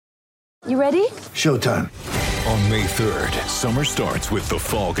You ready? Showtime. On May 3rd, summer starts with The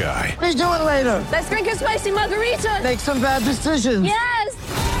Fall Guy. Let's do it later. Let's drink a spicy margarita. Make some bad decisions. Yes!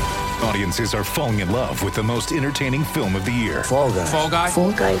 Audiences are falling in love with the most entertaining film of the year. Fall Guy. Fall Guy?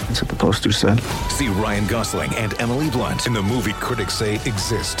 Fall Guy. That's what the poster said. See Ryan Gosling and Emily Blunt in the movie critics say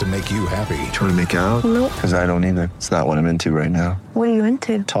exists to make you happy. Trying to make it out? Nope. Because I don't either. It's not what I'm into right now. What are you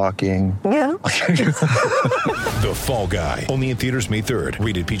into? Talking. Yeah. The Fall Guy. Only in theaters May 3rd.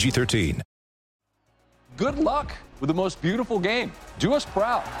 Rated PG-13. Good luck with the most beautiful game. Do us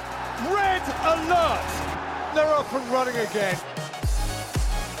proud. Red alert! They're up and running again.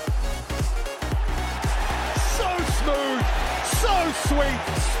 So smooth, so sweet,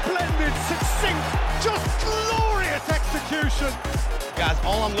 splendid, succinct, just glorious execution. Guys,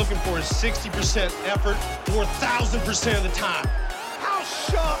 all I'm looking for is 60% effort 4,000% of the time. How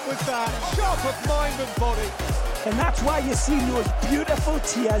sharp was that? Sharp of mind and body. And that's why you see those beautiful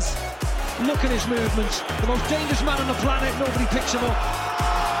tears. Look at his movements. The most dangerous man on the planet. Nobody picks him up.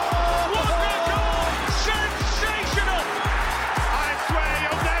 What a goal! Sensational! I swear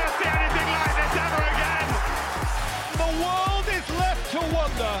you'll never see anything like this ever again. The world is left to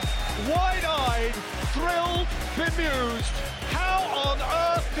wonder, wide-eyed, thrilled, bemused. How on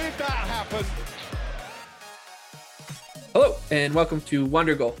earth did that happen? Hello, and welcome to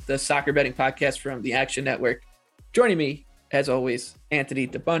Wonder Goal, the soccer betting podcast from the Action Network. Joining me, as always, Anthony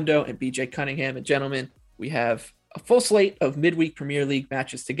DeBundo and BJ Cunningham. And gentlemen, we have a full slate of midweek Premier League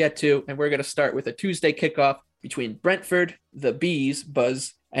matches to get to, and we're going to start with a Tuesday kickoff between Brentford, the Bees,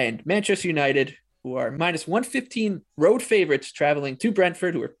 Buzz, and Manchester United, who are minus 115 road favorites traveling to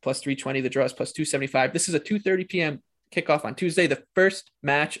Brentford, who are plus 320. The draw is plus 275. This is a 2:30 p.m. kickoff on Tuesday, the first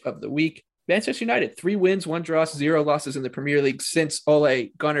match of the week. Manchester United, 3 wins, 1 draw, 0 losses in the Premier League since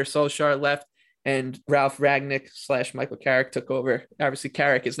Ole Gunnar Solskjaer left and Ralf Rangnick / Michael Carrick took over. Obviously,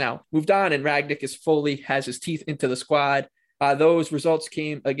 Carrick is now moved on, and Rangnick is fully has his teeth into the squad. Those results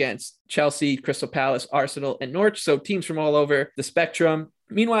came against Chelsea, Crystal Palace, Arsenal, and Norwich, so teams from all over the spectrum.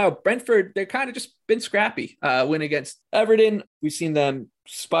 Meanwhile, Brentford, they're kind of just been scrappy. Win against Everton, we've seen them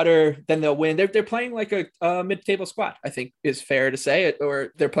sputter, then they'll win. They're playing like a mid-table squad, I think is fair to say it,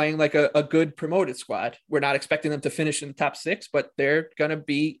 or they're playing like a good promoted squad. We're not expecting them to finish in the top 6, but they're going to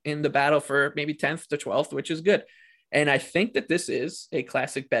be in the battle for maybe 10th to 12th, which is good. And I think that this is a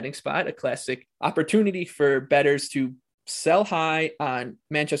classic betting spot, a classic opportunity for bettors to sell high on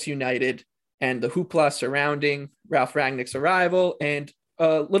Manchester United and the hoopla surrounding Ralf Rangnick's arrival and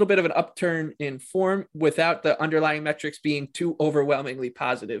a little bit of an upturn in form without the underlying metrics being too overwhelmingly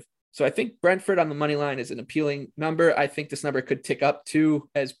positive. So I think Brentford on the money line is an appealing number. I think this number could tick up too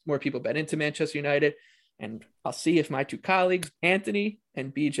as more people bet into Manchester United. And I'll see if my two colleagues, Anthony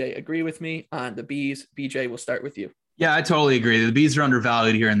and BJ, agree with me on the Bees. BJ, we'll start with you. Yeah, I totally agree. The Bees are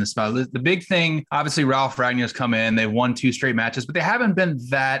undervalued here in this spot. The big thing, obviously, Ralf Rangnick's come in. They've won 2 straight matches, but they haven't been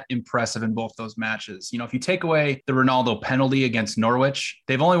that impressive in both those matches. You know, if you take away the Ronaldo penalty against Norwich,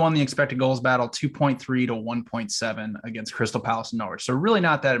 they've only won the expected goals battle 2.3 to 1.7 against Crystal Palace and Norwich. So really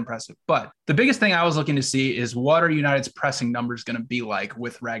not that impressive. But the biggest thing I was looking to see is what are United's pressing numbers going to be like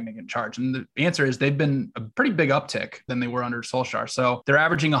with Rangnick in charge? And the answer is they've been a pretty big uptick than they were under Solskjaer. So they're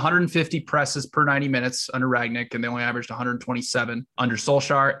averaging 150 presses per 90 minutes under Rangnick, and they only averaged 127 under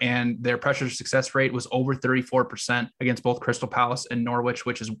Solskjaer, and their pressure success rate was over 34% against both Crystal Palace and Norwich,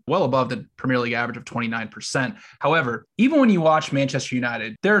 which is well above the Premier League average of 29%. However, even when you watch Manchester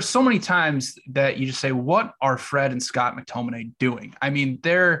United, there are so many times that you just say, what are Fred and Scott McTominay doing? I mean,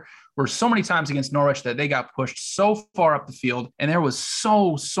 there were so many times against Norwich that they got pushed so far up the field, and there was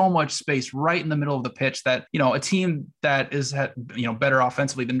so much space right in the middle of the pitch that, you know, a team that is, you know, better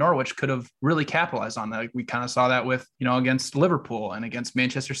offensively than Norwich could have really capitalized on that. Like we kind of saw that with, you know, against Liverpool and against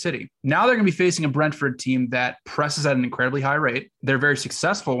Manchester City. Now they're going to be facing a Brentford team that presses at an incredibly high rate. They're very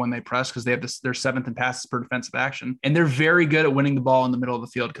successful when they press because they have they're 7th in passes per defensive action, and they're very good at winning the ball in the middle of the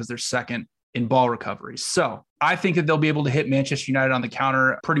field because they're 2nd in ball recoveries. So I think that they'll be able to hit Manchester United on the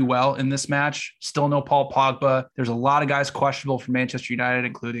counter pretty well in this match. Still no Paul Pogba. There's a lot of guys questionable for Manchester United,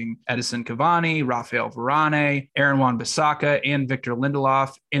 including Edison Cavani, Rafael Varane, Aaron Wan-Bissaka, and Victor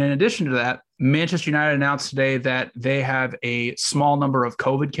Lindelof. And in addition to that, Manchester United announced today that they have a small number of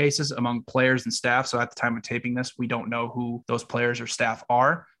COVID cases among players and staff. So at the time of taping this, we don't know who those players or staff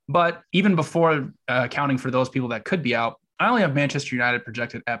are. But even before accounting for those people that could be out, I only have Manchester United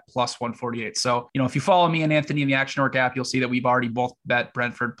projected at plus 148. So, you know, if you follow me and Anthony in the Action Network app, you'll see that we've already both bet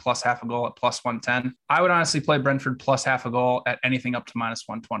Brentford plus half a goal at plus 110. I would honestly play Brentford plus half a goal at anything up to minus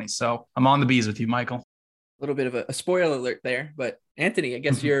 120. So I'm on the Bees with you, Michael. A little bit of a spoiler alert there, but Anthony, I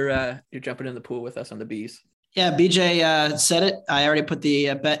guess you're jumping in the pool with us on the Bees. Yeah, BJ said it. I already put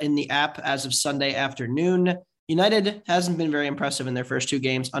the bet in the app as of Sunday afternoon. United hasn't been very impressive in their first two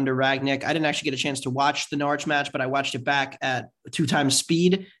games under Ragnick. I didn't actually get a chance to watch the Norwich match, but I watched it back at 2x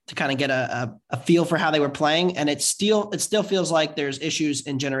speed to kind of get a feel for how they were playing. And it still feels like there's issues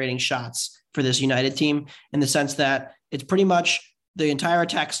in generating shots for this United team, in the sense that it's pretty much the entire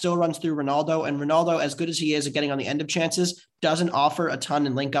attack still runs through Ronaldo, and Ronaldo, as good as he is at getting on the end of chances, doesn't offer a ton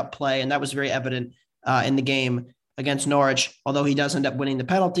in link-up play, and that was very evident in the game against Norwich. Although he does end up winning the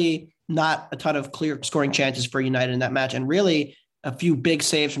penalty, not a ton of clear scoring chances for United in that match, and really a few big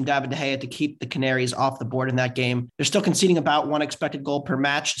saves from David De Gea to keep the Canaries off the board in that game. They're still conceding about one expected goal per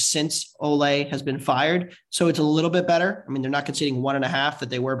match since Ole has been fired, so it's a little bit better. I mean, they're not conceding 1.5 that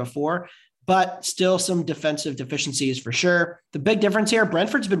they were before, but still some defensive deficiencies for sure. The big difference here,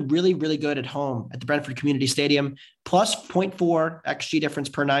 Brentford's been really, really good at home at the Brentford Community Stadium, plus 0.4 XG difference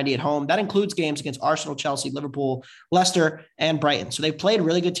per 90 at home. That includes games against Arsenal, Chelsea, Liverpool, Leicester, and Brighton. So they've played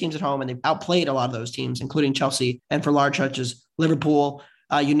really good teams at home, and they've outplayed a lot of those teams, including Chelsea, and for large stretches, Liverpool.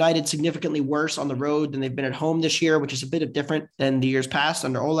 United significantly worse on the road than they've been at home this year, which is a bit different than the years past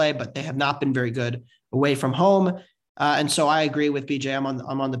under Ole, but they have not been very good away from home. And so I agree with BJ. I'm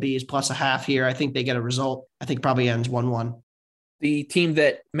on the Bees plus 0.5 here. I think they get a result. I think probably ends 1-1. The team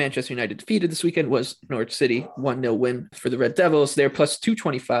that Manchester United defeated this weekend was Norwich City, 1-0 win for the Red Devils. They're plus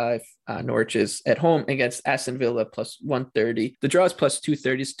 225. Norwich is at home against Aston Villa plus 130. The draw is plus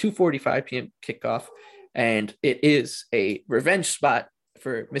 230. It's 2:45 p.m. kickoff, and it is a revenge spot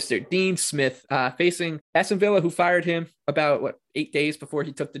for Mr. Dean Smith facing Aston Villa, who fired him about 8 days before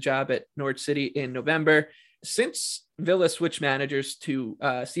he took the job at Norwich City in November. Since Villa switched managers to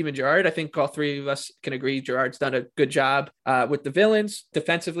Steven Gerrard, I think all three of us can agree Gerrard's done a good job with the Villains,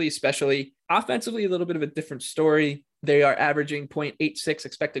 defensively especially. Offensively, a little bit of a different story. They are averaging 0.86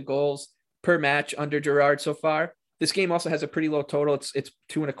 expected goals per match under Gerrard so far. This game also has a pretty low total. It's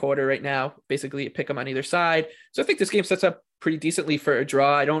 2.25 right now. Basically, pick them on either side. So I think this game sets up pretty decently for a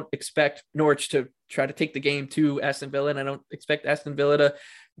draw. I don't expect Norwich to try to take the game to Aston Villa, and I don't expect Aston Villa to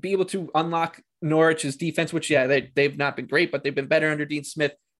be able to unlock Norwich's defense, which, they've not been great, but they've been better under Dean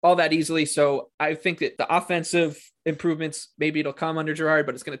Smith all that easily. So I think that the offensive improvements, maybe it'll come under Gerrard,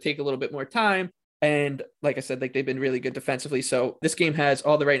 but it's going to take a little bit more time. And like I said, they've been really good defensively. So this game has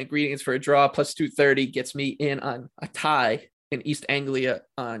all the right ingredients for a draw. Plus 230 gets me in on a tie in East Anglia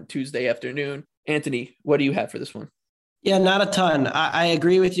on Tuesday afternoon. Anthony, what do you have for this one? Yeah, not a ton. I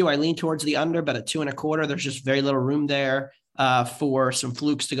agree with you. I lean towards the under, but at 2.25, there's just very little room there for some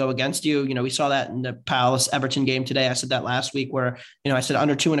flukes to go against you. We saw that in the Palace Everton game today. I said that last week where, I said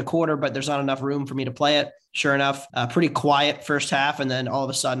under 2.25, but there's not enough room for me to play it. Sure enough, pretty quiet first half. And then all of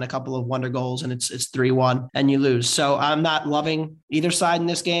a sudden a couple of wonder goals and it's 3-1 and you lose. So I'm not loving either side in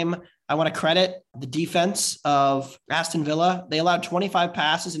this game. I want to credit the defense of Aston Villa. They allowed 25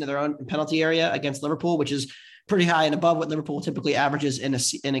 passes into their own penalty area against Liverpool, which is pretty high and above what Liverpool typically averages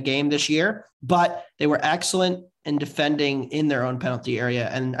in a game this year, but they were excellent in defending in their own penalty area.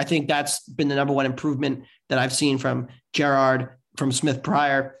 And I think that's been the number one improvement that I've seen from Gerrard, from Smith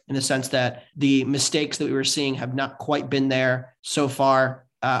prior, in the sense that the mistakes that we were seeing have not quite been there so far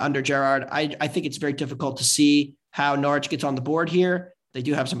under Gerrard. I think it's very difficult to see how Norwich gets on the board here. They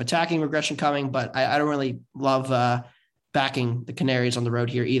do have some attacking regression coming, but I don't really love backing the Canaries on the road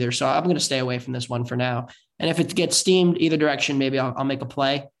here either. So I'm going to stay away from this one for now. And if it gets steamed either direction, maybe I'll make a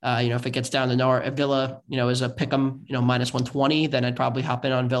play. If it gets down to Norwich, if Villa, is a pick 'em, minus 120, then I'd probably hop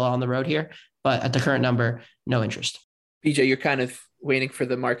in on Villa on the road here. But at the current number, no interest. BJ, you're kind of waiting for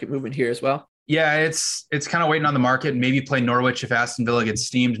the market movement here as well. Yeah, it's kind of waiting on the market. Maybe play Norwich if Aston Villa gets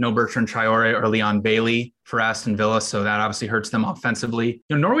steamed. No Bertrand Traore or Leon Bailey for Aston Villa, so that obviously hurts them offensively.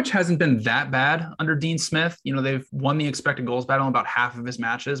 Norwich hasn't been that bad under Dean Smith. They've won the expected goals battle in about half of his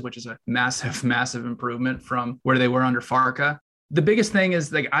matches, which is a massive, massive improvement from where they were under Farke. The biggest thing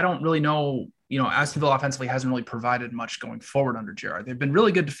is, I don't really know, Aston Villa offensively hasn't really provided much going forward under Gerrard. They've been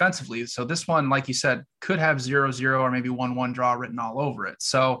really good defensively. So this one, like you said, could have 0-0 or maybe 1-1 draw written all over it.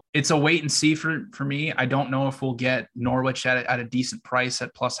 So it's a wait and see for me. I don't know if we'll get Norwich at a decent price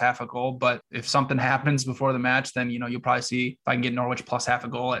at plus half a goal, but if something happens before the match, then, you'll probably see if I can get Norwich plus half a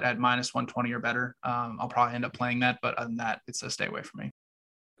goal at minus 120 or better. I'll probably end up playing that, but other than that, it's a stay away from me.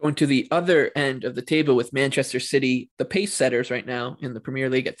 Going to the other end of the table with Manchester City, the pace setters right now in the Premier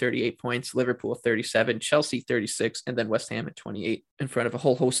League at 38 points, Liverpool 37, Chelsea 36, and then West Ham at 28 in front of a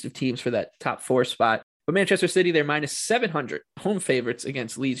whole host of teams for that top 4 spot. But Manchester City, they're minus 700 home favorites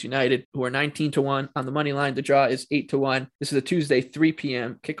against Leeds United, who are 19-1 on the money line. The draw is 8-1. This is a Tuesday, 3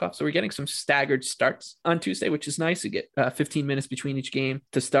 p.m. kickoff. So we're getting some staggered starts on Tuesday, which is nice to get 15 minutes between each game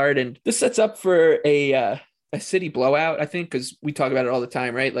to start. And this sets up for a a City blowout, I think, because we talk about it all the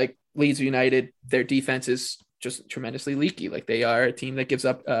time, right? Like Leeds United, their defense is just tremendously leaky. Like they are a team that gives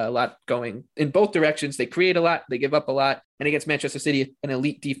up a lot going in both directions. They create a lot, they give up a lot. And against Manchester City, an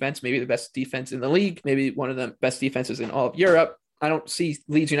elite defense, maybe the best defense in the league, maybe one of the best defenses in all of Europe. I don't see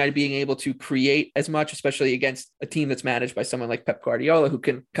Leeds United being able to create as much, especially against a team that's managed by someone like Pep Guardiola, who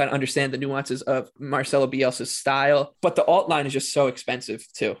can kind of understand the nuances of Marcelo Bielsa's style. But the alt line is just so expensive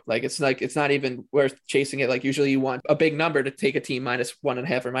too. Like it's not even worth chasing it. Like usually you want a big number to take a team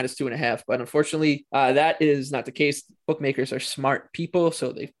 -1.5 or -2.5. But unfortunately, that is not the case. Bookmakers are smart people,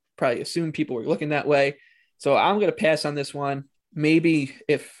 so they probably assume people were looking that way. So I'm going to pass on this one. Maybe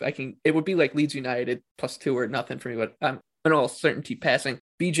if I can, it would be like Leeds United +2 or nothing for me, but I'm in all certainty passing.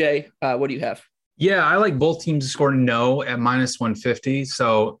 BJ, what do you have? Yeah, I like both teams to score no at -150.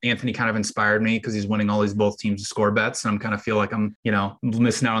 So Anthony kind of inspired me because he's winning all these both teams to score bets. And I'm kind of feel like I'm,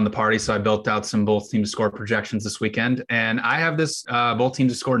 missing out on the party. So I built out some both teams to score projections this weekend. And I have this both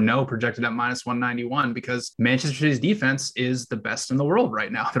teams to score no projected at -191 because Manchester City's defense is the best in the world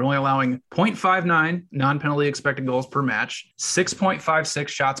right now. They're only allowing 0.59 non-penalty expected goals per match, 6.56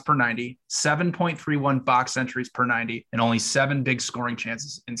 shots per 90, 7.31 box entries per 90, and only 7 big scoring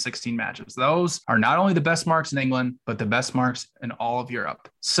chances in 16 matches. Those are not only the best marks in England, but the best marks in all of Europe.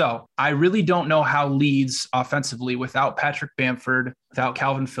 So I really don't know how Leeds offensively, without Patrick Bamford, without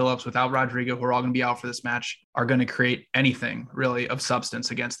Calvin Phillips, without Rodrigo, who are all going to be out for this match, are going to create anything really of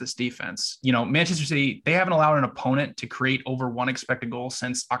substance against this defense. Manchester City, they haven't allowed an opponent to create over 1 expected goal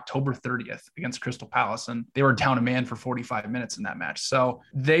since October 30th against Crystal Palace. And they were down a man for 45 minutes in that match. So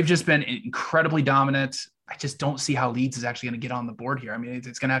they've just been incredibly dominant. I just don't see how Leeds is actually going to get on the board here. I mean,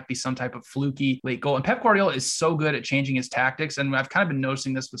 it's going to have to be some type of fluky late goal. And Pep Guardiola is so good at changing his tactics. And I've kind of been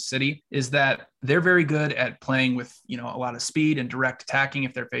noticing this with City is that they're very good at playing with, a lot of speed and direct attacking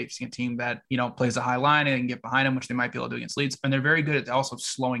if they're facing a team that, plays a high line and can get behind them, which they might be able to do against Leeds. And they're very good at also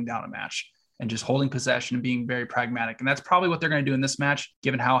slowing down a match and just holding possession and being very pragmatic. And that's probably what they're going to do in this match,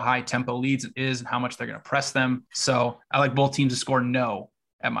 given how high tempo Leeds is and how much they're going to press them. So I like both teams to score no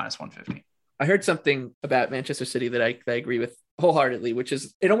at -150. I heard something about Manchester City that I agree with wholeheartely, which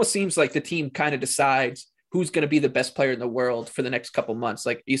is it almost seems like the team kind of decides who's going to be the best player in the world for the next couple months.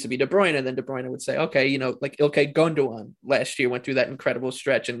 Like it used to be De Bruyne, and then De Bruyne would say, okay, like Ilkay Gundogan last year went through that incredible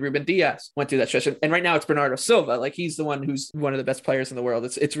stretch, and Ruben Diaz went through that stretch. And right now it's Bernardo Silva. Like he's the one who's one of the best players in the world.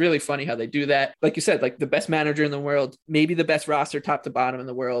 It's really funny how they do that. Like you said, like the best manager in the world, maybe the best roster top to bottom in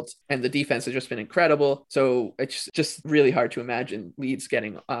the world, and the defense has just been incredible. So it's just really hard to imagine Leeds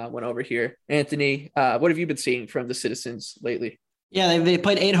getting one over here. Anthony, what have you been seeing from the Citizens lately? Yeah, they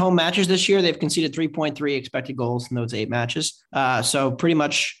played 8 home matches this year. They've conceded 3.3 expected goals in those 8 matches. So pretty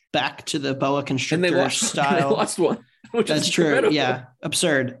much back to the boa constrictor style. They lost one. That's true. Incredible. Yeah,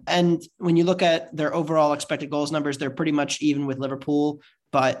 absurd. And when you look at their overall expected goals numbers, they're pretty much even with Liverpool.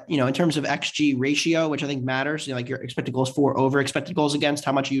 But, in terms of XG ratio, which I think matters, like your expected goals for over expected goals against,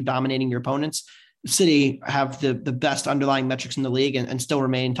 how much are you dominating your opponents? City have the best underlying metrics in the league and still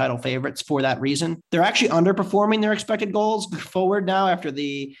remain title favorites for that reason. They're actually underperforming their expected goals forward now after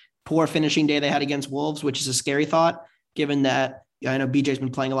the poor finishing day they had against Wolves, which is a scary thought, given that I know BJ's been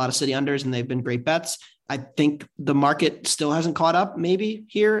playing a lot of City unders and they've been great bets. I think the market still hasn't caught up maybe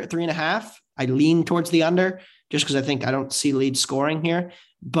here at 3.5. I lean towards the under just because I don't see Leeds scoring here,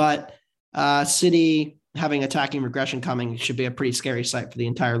 but City having attacking regression coming should be a pretty scary sight for the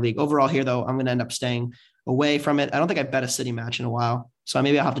entire league. Overall here, though, I'm going to end up staying away from it. I don't think I bet a City match in a while, so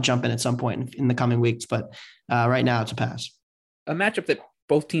maybe I'll have to jump in at some point in the coming weeks, but right now it's a pass. A matchup that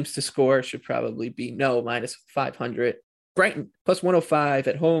both teams to score should probably be no, -500. Brighton +105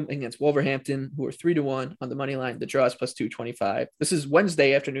 at home against Wolverhampton, who are 3-1 on the money line. The draw is +225. This is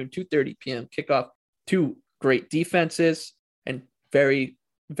Wednesday afternoon, 2:30 p.m. kickoff. 2 great defenses and very,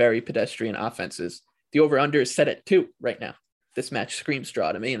 very pedestrian offenses. The over-under is set at 2 right now. This match screams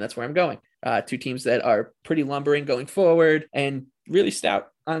draw to me, and that's where I'm going. 2 teams that are pretty lumbering going forward and really stout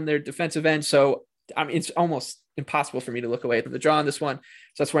on their defensive end. So, it's almost impossible for me to look away from the draw on this one.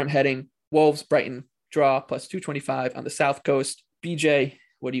 So that's where I'm heading. Wolves, Brighton, draw +225 on the South Coast. BJ,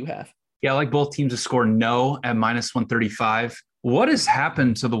 what do you have? Yeah, I like both teams to score no at -135. What has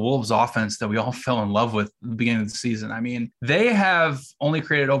happened to the Wolves offense that we all fell in love with at the beginning of the season? I mean, they have only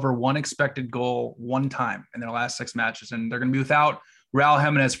created over 1 expected goal 1 time in their last 6 matches, and they're going to be without Raul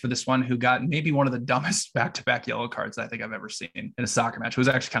Jimenez for this one, who got maybe one of the dumbest back-to-back yellow cards I think I've ever seen in a soccer match. It was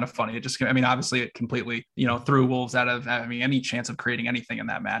actually kind of funny. Obviously it completely, threw Wolves out of any chance of creating anything in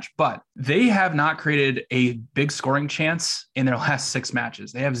that match, but they have not created a big scoring chance in their last 6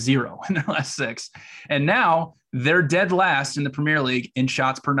 matches. They have 0 in their last 6. And now They're dead last in the Premier League in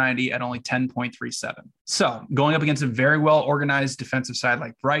shots per 90 at only 10.37. So going up against a very well-organized defensive side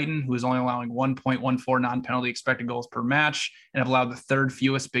like Brighton, who is only allowing 1.14 non-penalty expected goals per match and have allowed the third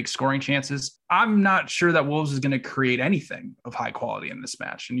fewest big scoring chances, I'm not sure that Wolves is going to create anything of high quality in this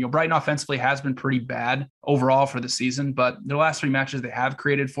match. And, Brighton offensively has been pretty bad overall for the season, but their last 3 matches, they have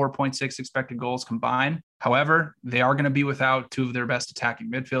created 4.6 expected goals combined. However, they are going to be without 2 of their best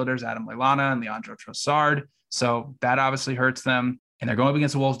attacking midfielders, Adam Lallana and Leandro Trossard. So that obviously hurts them. And they're going up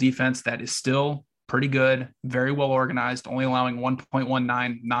against a Wolves defense that is still pretty good, very well organized, only allowing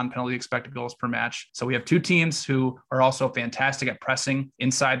 1.19 non-penalty expected goals per match. So we have 2 teams who are also fantastic at pressing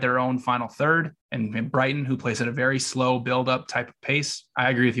inside their own final third, and Brighton, who plays at a very slow build-up type of pace. I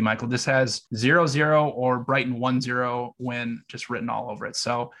agree with you, Michael. This has 0-0 or Brighton 1-0 win just written all over it.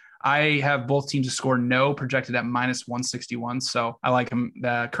 So I have both teams to score no, projected at minus 161. So I like them,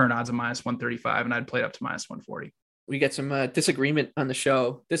 the current odds of minus 135, and I'd play it up to minus 140. We get some disagreement on the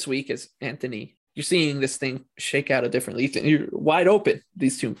show this week as Anthony. You're seeing this thing shake out a different league. You're wide open,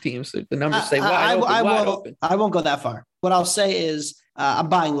 these 2 teams. The numbers say wide open. I won't go that far. What I'll say is I'm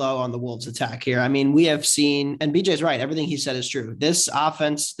buying low on the Wolves attack here. I mean, we have seen, and BJ's right, everything he said is true. This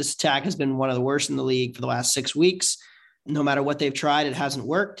offense, this attack has been one of the worst in the league for the last 6 weeks. No matter what they've tried, it hasn't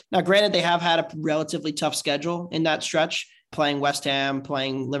worked. Now, granted, they have had a relatively tough schedule in that stretch, playing West Ham,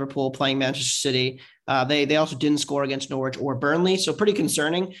 playing Liverpool, playing Manchester City. They also didn't score against Norwich or Burnley, so pretty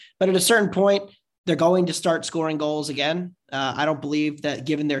concerning. But at a certain point, they're going to start scoring goals again. I don't believe that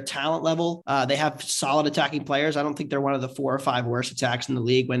given their talent level, they have solid attacking players. I don't think they're one of the 4 or 5 worst attacks in the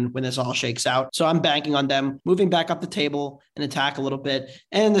league when this all shakes out. So I'm banking on them moving back up the table and attack a little bit.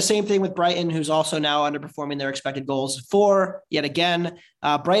 And the same thing with Brighton, who's also now underperforming their expected goals for yet again.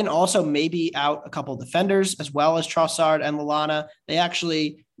 Brighton also may be out a couple of defenders as well as Trossard and Lallana. They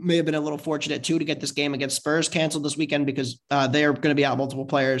actually may have been a little fortunate too to get this game against Spurs canceled this weekend because they are going to be out multiple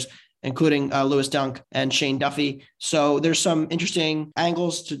players, including Lewis Dunk and Shane Duffy. So there's some interesting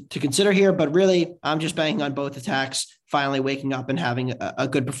angles to consider here, but really I'm just banking on both attacks finally waking up and having a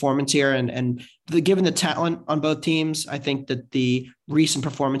good performance here. And given the talent on both teams, I think that the recent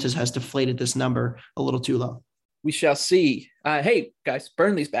performances has deflated this number a little too low. We shall see. Hey, guys,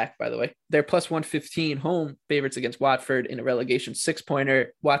 Burnley's back, by the way. They're plus 115 home favorites against Watford in a relegation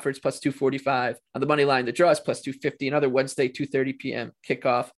 6-pointer. Watford's plus 245. On the money line, the draw is plus 250. Another Wednesday, 2:30 p.m.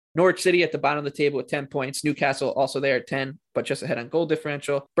 kickoff. Norwich City at the bottom of the table with 10 points. Newcastle also there at 10, but just ahead on goal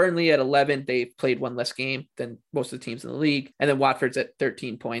differential. Burnley at 11. They've played 1 less game than most of the teams in the league. And then Watford's at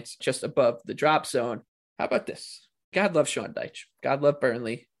 13 points, just above the drop zone. How about this? God love Sean Dyche. God love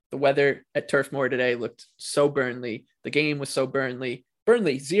Burnley. The weather at Turf Moor today looked so Burnley. The game was so Burnley.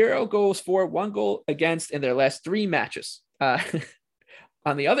 Burnley, 0 goals for, 1 goal against in their last 3 matches.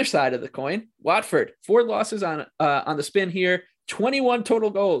 On the other side of the coin, Watford, 4 losses on the spin here. 21 total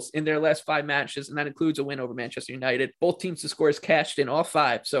goals in their last 5 matches, and that includes a win over Manchester United. Both teams to scores cashed in all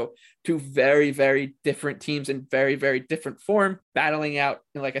 5. So 2 very, very different teams in very, very different form, battling out,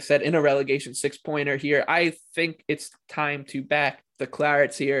 and like I said, in a relegation 6-pointer here. I think it's time to back the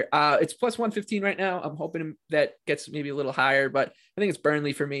Clarets here. It's plus 115 right now. I'm hoping that gets maybe a little higher, but I think it's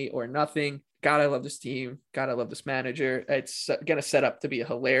Burnley for me or nothing. God, I love this team. God, I love this manager. It's going to set up to be a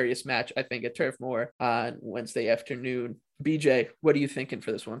hilarious match, I think, at Turf Moor on Wednesday afternoon. BJ, what are you thinking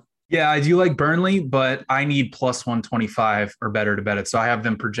for this one? Yeah, I do like Burnley, but I need plus 125 or better to bet it. So I have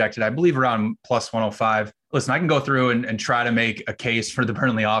them projected, I believe, around plus 105. Listen, I can go through and try to make a case for the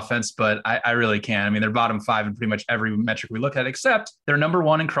Burnley offense, but I really can't. I mean, they're bottom 5 in pretty much every metric we look at, except they're number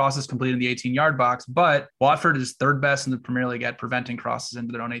 1 in crosses completed in the 18-yard box. But Watford is 3rd best in the Premier League at preventing crosses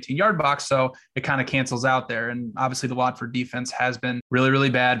into their own 18-yard box. So it kind of cancels out there. And obviously the Watford defense has been really, really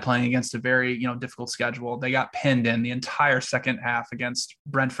bad playing against a very, difficult schedule. They got pinned in the entire second half against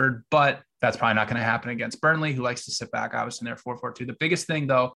Brentford, but that's probably not going to happen against Burnley, who likes to sit back, obviously, in their 4-4-2. The biggest thing,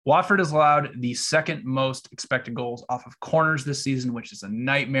 though, Watford has allowed the 2nd most expected goals off of corners this season, which is a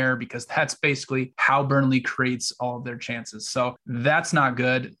nightmare because that's basically how Burnley creates all of their chances. So that's not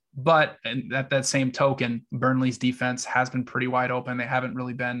good. But at that same token, Burnley's defense has been pretty wide open. They haven't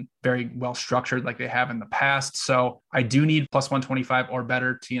really been very well structured like they have in the past. So I do need plus 125 or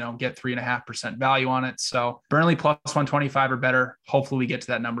better to, get 3.5% value on it. So Burnley plus 125 or better. Hopefully we get to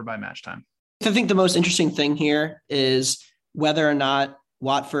that number by match time. I think the most interesting thing here is whether or not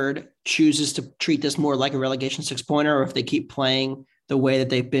Watford chooses to treat this more like a relegation 6-pointer, or if they keep playing the way that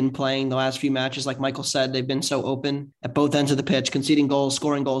they've been playing the last few matches. Like Michael said, they've been so open at both ends of the pitch, conceding goals,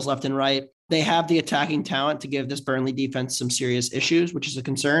 scoring goals left and right. They have the attacking talent to give this Burnley defense some serious issues, which is a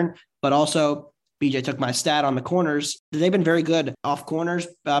concern. But also, BJ took my stat on the corners. They've been very good off corners.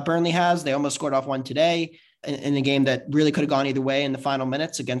 Burnley has. They almost scored off one today. in a game that really could have gone either way in the final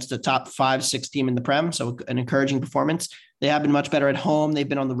minutes against a top 5-6 team in the Prem. So an encouraging performance. They have been much better at home. They've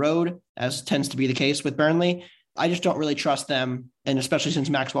been on the road, as tends to be the case with Burnley. I just don't really trust them. And especially since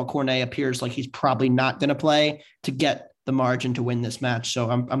Maxwell Cornet appears like he's probably not going to play, to get the margin to win this match. So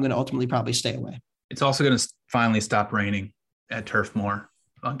I'm going to ultimately probably stay away. It's also going to finally stop raining at Turf Moor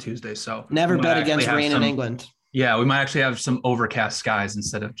on Tuesday. So never bet against rain in England. Yeah, we might actually have some overcast skies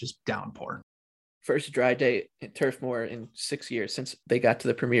instead of just downpour. First dry day at Turf Moor in 6 years since they got to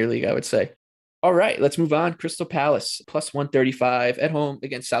the Premier League, I would say. All right, let's move on. Crystal Palace, plus 135 at home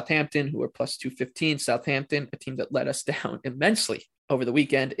against Southampton, who are plus 215. Southampton, a team that let us down immensely over the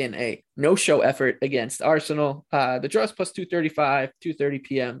weekend in a no-show effort against Arsenal. The draw is plus 235, 2:30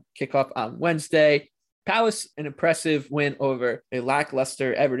 p.m. kickoff on Wednesday. Palace, an impressive win over a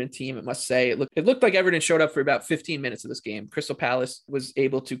lackluster Everton team, I must say. It looked like Everton showed up for about 15 minutes of this game. Crystal Palace was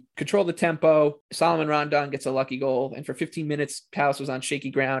able to control the tempo. Solomon Rondon gets a lucky goal. And for 15 minutes, Palace was on shaky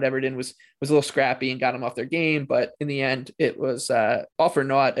ground. Everton was a little scrappy and got them off their game. But in the end, it was all for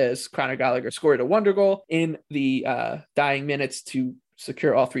naught as Conor Gallagher scored a wonder goal in the dying minutes to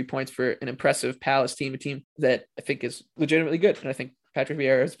secure all 3 points for an impressive Palace team, a team that I think is legitimately good. And I think Patrick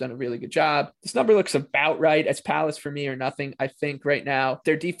Vieira has done a really good job. This number looks about right. It's Palace for me or nothing. I think right now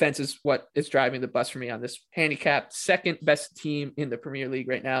their defense is what is driving the bus for me on this handicap. Second best team in the Premier League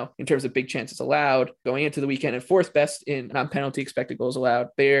right now in terms of big chances allowed. Going into the weekend, and fourth best in non-penalty expected goals allowed.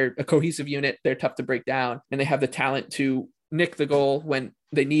 They're a cohesive unit. They're tough to break down, and they have the talent to nick the goal when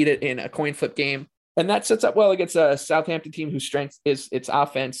they need it in a coin flip game. And that sets up well against a Southampton team whose strength is its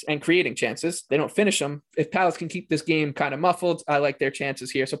offense and creating chances. They don't finish them. If Palace can keep this game kind of muffled, I like their chances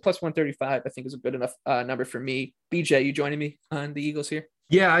here. So plus 135, I think, is a good enough number for me. BJ, you joining me on the Eagles here?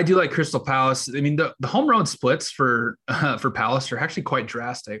 Yeah, I do like Crystal Palace. I mean, the home road splits for Palace are actually quite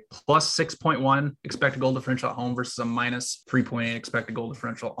drastic. Plus 6.1 expected goal differential at home versus a minus 3.8 expected goal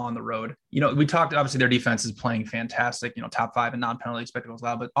differential on the road. You know, we talked, obviously their defense is playing fantastic, you know, top 5 in non-penalty expected goals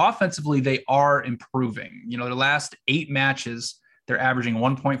allowed, but offensively they are improving. You know, their last 8 matches, they're averaging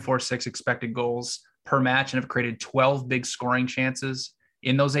 1.46 expected goals per match and have created 12 big scoring chances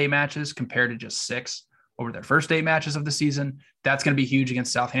in those 8 matches compared to just 6 over their first 8 matches of the season. That's going to be huge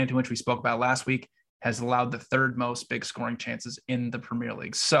against Southampton, which we spoke about last week, has allowed the 3rd most big scoring chances in the Premier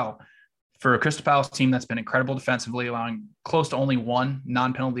League. So for a Crystal Palace team that's been incredible defensively, allowing close to only 1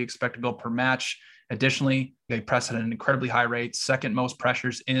 non-penalty expected goal per match. Additionally, they press at an incredibly high rate, 2nd most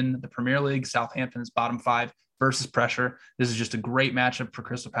pressures in the Premier League. Southampton is bottom 5 versus pressure. This is just a great matchup for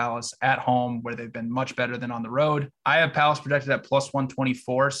Crystal Palace at home, where they've been much better than on the road. I have Palace projected at plus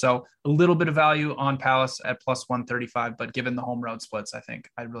 124, so a little bit of value on Palace at plus 135, but given the home road splits, I think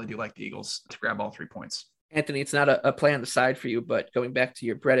I really do like the Eagles to grab all 3 points. Anthony, it's not a play on the side for you, but going back to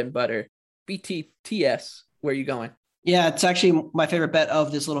your bread and butter, BTTS, where are you going? Yeah, it's actually my favorite bet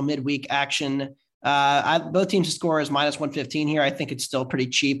of this little midweek action. Both teams to score is minus 115 here. I think it's still pretty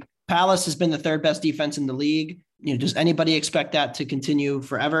cheap. Palace has been the 3rd best defense in the league. You know, does anybody expect that to continue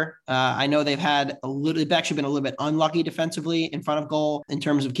forever? I know they've actually been a little bit unlucky defensively in front of goal in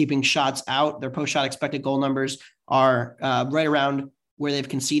terms of keeping shots out. Their post-shot expected goal numbers are right around where they've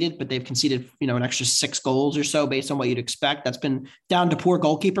conceded, but they've conceded, you know, an extra 6 goals or so based on what you'd expect. That's been down to poor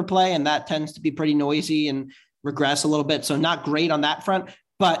goalkeeper play, and that tends to be pretty noisy and regress a little bit. So not great on that front,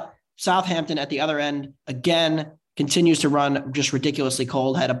 but Southampton at the other end, again, continues to run just ridiculously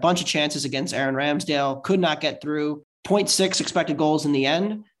cold. Had a bunch of chances against Aaron Ramsdale, could not get through. 0.6 expected goals in the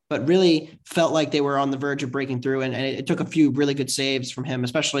end, but really felt like they were on the verge of breaking through. And it took a few really good saves from him,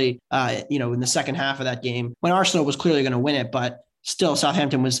 especially, in the second half of that game when Arsenal was clearly going to win it. But still,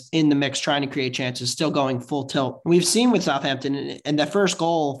 Southampton was in the mix trying to create chances, still going full tilt. We've seen with Southampton, and that first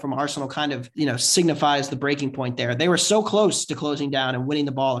goal from Arsenal kind of, signifies the breaking point there. They were so close to closing down and winning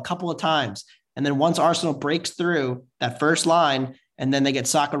the ball a couple of times. And then once Arsenal breaks through that first line, and then they get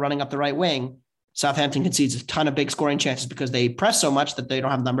Saka running up the right wing, Southampton concedes a ton of big scoring chances because they press so much that they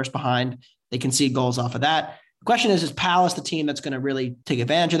don't have numbers behind. They concede goals off of that. The question is Palace the team that's going to really take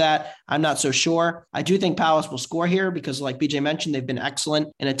advantage of that? I'm not so sure. I do think Palace will score here because, like BJ mentioned, they've been excellent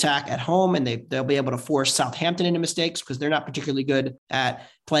in attack at home, and they'll be able to force Southampton into mistakes because they're not particularly good at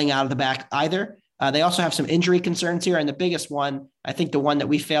playing out of the back either. They also have some injury concerns here. And the biggest one, I think the one that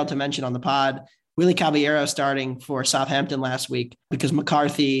we failed to mention on the pod, Willy Caballero starting for Southampton last week because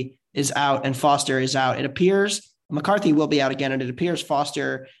McCarthy is out and Foster is out. It appears McCarthy will be out again, and it appears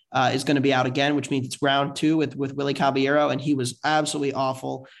Foster is going to be out again, which means it's round 2 with Willy Caballero, and he was absolutely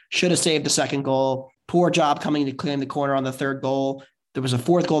awful. Should have saved the second goal. Poor job coming to claim the corner on the 3rd goal. There was a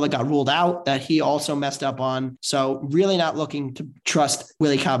 4th goal that got ruled out that he also messed up on. So really not looking to trust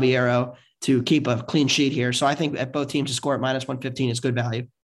Willy Caballero. to keep a clean sheet here. So I think at both teams to score at -115 is good value.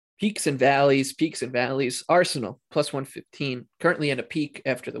 Peaks and valleys. Arsenal +115, currently at a peak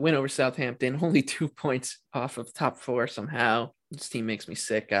after the win over Southampton, only 2 points off of top four somehow. This team makes me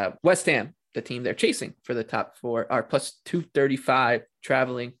sick. West Ham, the team they're chasing for the top four, are +235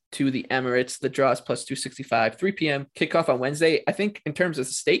 traveling to the Emirates. The draw is +265, 3 p.m. kickoff on Wednesday. I think in terms of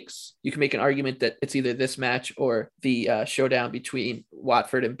the stakes, you can make an argument that it's either this match or the showdown between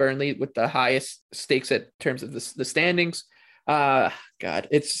Watford and Burnley with the highest stakes in terms of the standings.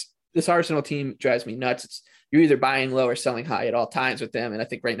 This Arsenal team drives me nuts. You're either buying low or selling high at all times with them. And I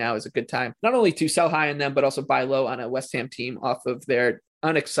think right now is a good time, not only to sell high on them, but also buy low on a West Ham team off of their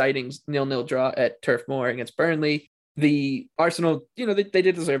unexciting 0-0 draw at Turf Moor against Burnley. The Arsenal, they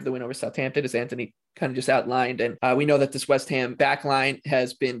did deserve the win over Southampton, as Anthony kind of just outlined. And we know that this West Ham backline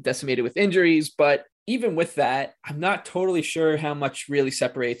has been decimated with injuries, but even with that, I'm not totally sure how much really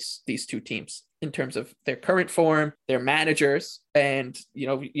separates these two teams in terms of their current form, their managers, and,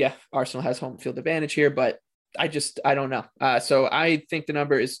 Arsenal has home field advantage here, but I don't know. So I think the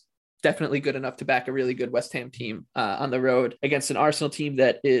number is definitely good enough to back a really good West Ham team on the road against an Arsenal team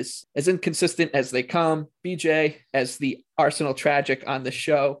that is as inconsistent as they come. BJ, as the Arsenal tragic on the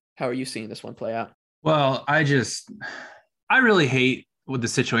show, how are you seeing this one play out? Well, I really hate with the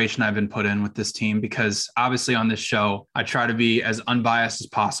situation I've been put in with this team, because obviously on this show, I try to be as unbiased as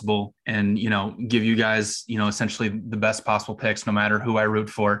possible and, give you guys, essentially the best possible picks, no matter who I root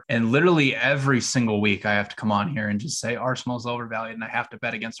for. And literally every single week I have to come on here and just say Arsenal's overvalued and I have to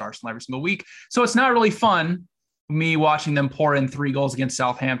bet against Arsenal every single week. So it's not really fun, me watching them pour in 3 goals against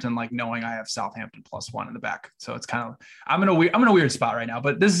Southampton, like knowing I have Southampton +1 in the back. So it's kind of, I'm in a weird spot right now,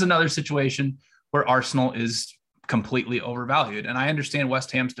 but this is another situation where Arsenal is completely overvalued. And I understand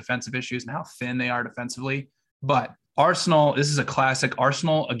West Ham's defensive issues and how thin they are defensively, but Arsenal, this is a classic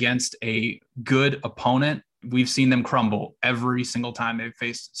Arsenal against a good opponent. We've seen them crumble every single time they've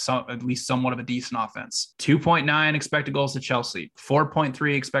faced at least somewhat of a decent offense. 2.9 expected goals to Chelsea,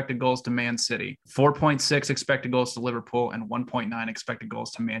 4.3 expected goals to Man City, 4.6 expected goals to Liverpool, and 1.9 expected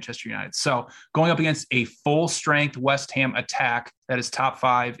goals to Manchester United. So going up against a full strength West Ham attack that is top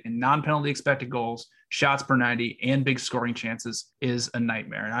 5 in non-penalty expected goals, shots per 90, and big scoring chances is a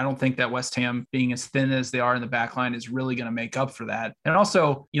nightmare. And I don't think that West Ham, being as thin as they are in the back line, is really going to make up for that. And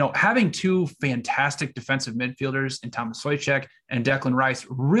also, having 2 fantastic defensive midfielders in Thomas Souček and Declan Rice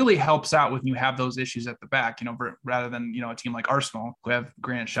really helps out when you have those issues at the back, rather than, a team like Arsenal, who have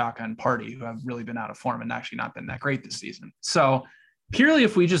Granit Xhaka and Partey, who have really been out of form and actually not been that great this season. So purely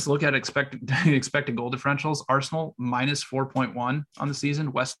if we just look at expected goal differentials, Arsenal -4.1 on the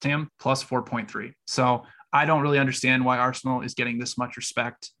season, West Ham +4.3. So I don't really understand why Arsenal is getting this much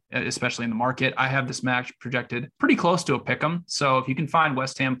respect, especially in the market. I have this match projected pretty close to a pick'em. So if you can find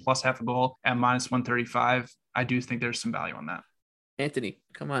West Ham +0.5 goal at -135, I do think there's some value on that. Anthony,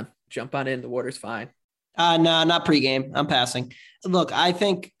 come on, jump on in. The water's fine. No, not pregame. I'm passing. Look, I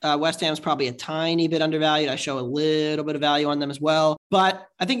think West Ham's probably a tiny bit undervalued. I show a little bit of value on them as well, but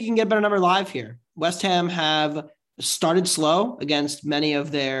I think you can get a better number live here. West Ham have started slow against many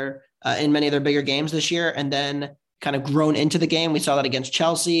of their bigger games this year, and then kind of grown into the game. We saw that against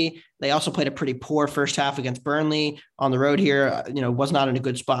Chelsea. They also played a pretty poor first half against Burnley on the road here. Was not in a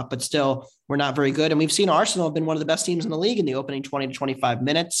good spot, but still we're not very good. And we've seen Arsenal have been one of the best teams in the league in the opening 20 to 25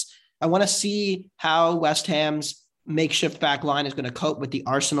 minutes. I want to see how West Ham's makeshift back line is going to cope with the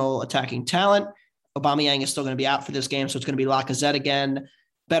Arsenal attacking talent. Aubameyang is still going to be out for this game, so it's going to be Lacazette again.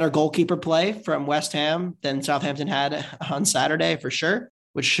 Better goalkeeper play from West Ham than Southampton had on Saturday for sure,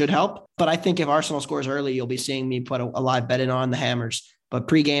 which should help. But I think if Arsenal scores early, you'll be seeing me put a live bet in on the Hammers. But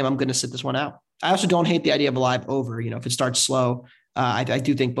pregame, I'm going to sit this one out. I also don't hate the idea of a live over. If it starts slow, I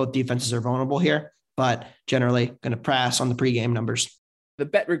do think both defenses are vulnerable here, but generally going to pass on the pregame numbers. The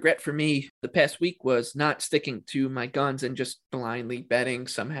bet regret for me the past week was not sticking to my guns and just blindly betting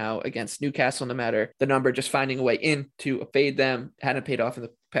somehow against Newcastle, no matter the number, just finding a way in to fade them. Hadn't paid off in the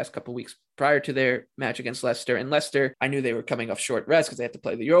past couple of weeks prior to their match against Leicester. And Leicester, I knew they were coming off short rest because they had to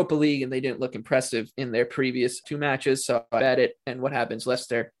play the Europa League and they didn't look impressive in their previous 2 matches. So I bet it. And what happens?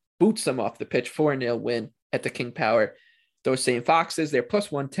 Leicester boots them off the pitch, 4-0 win at the King Power. Those same Foxes, they're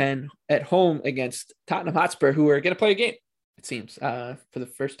 +110 at home against Tottenham Hotspur, who are going to play a game. It seems for the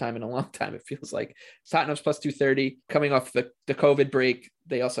first time in a long time, it feels like. Tottenham's +230 coming off the COVID break.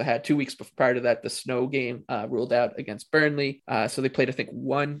 They also had 2 weeks prior to that, the snow game ruled out against Burnley. So they played, I think,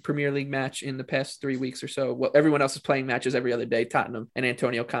 1 Premier League match in the past 3 weeks or so. Well, everyone else is playing matches every other day. Tottenham and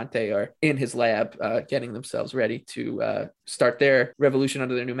Antonio Conte are in his lab getting themselves ready to start their revolution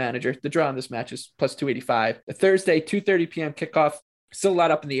under their new manager. The draw on this match is +285. The Thursday, 2:30 p.m. kickoff. Still a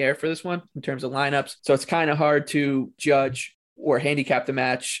lot up in the air for this one in terms of lineups. So it's kind of hard to judge or handicap the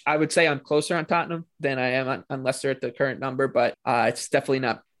match. I would say I'm closer on Tottenham than I am on Leicester at the current number, but it's definitely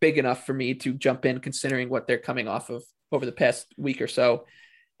not big enough for me to jump in considering what they're coming off of over the past week or so.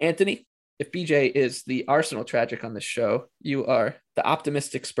 Anthony, if BJ is the Arsenal tragic on this show, you are the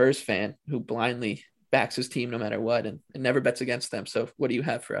optimistic Spurs fan who blindly backs his team no matter what and never bets against them. So what do you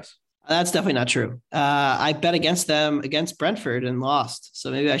have for us? That's definitely not true. I bet against them against Brentford and lost.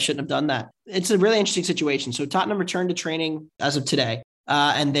 So maybe I shouldn't have done that. It's a really interesting situation. So Tottenham returned to training as of today,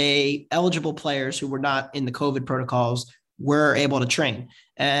 and eligible players who were not in the COVID protocols were able to train.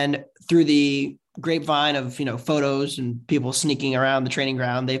 And through the grapevine of, photos and people sneaking around the training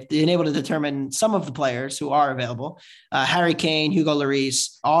ground, they've been able to determine some of the players who are available. Harry Kane, Hugo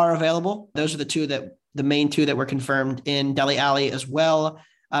Lloris are available. Those are the main two that were confirmed in Dele Alli as well.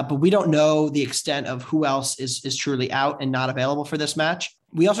 But we don't know the extent of who else is truly out and not available for this match.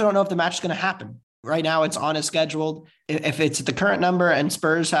 We also don't know if the match is going to happen. Right now, it's on as scheduled. If it's at the current number and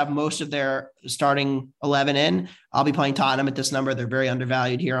Spurs have most of their starting 11 in, I'll be playing Tottenham at this number. They're very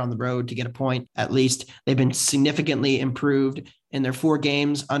undervalued here on the road to get a point, at least. They've been significantly improved in their 4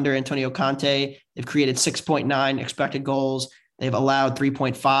 games under Antonio Conte. They've created 6.9 expected goals. They've allowed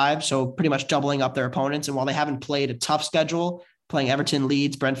 3.5, so pretty much doubling up their opponents. And while they haven't played a tough schedule, playing Everton,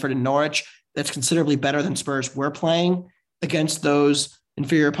 Leeds, Brentford, and Norwich, that's considerably better than Spurs were playing against those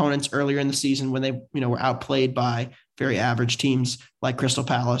inferior opponents earlier in the season when they, were outplayed by very average teams like Crystal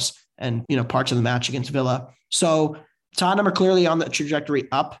Palace and, parts of the match against Villa. So Tottenham are clearly on the trajectory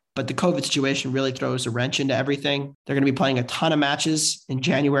up, but the COVID situation really throws a wrench into everything. They're going to be playing a ton of matches in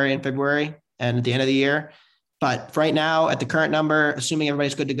January and February and at the end of the year. But right now, at the current number, assuming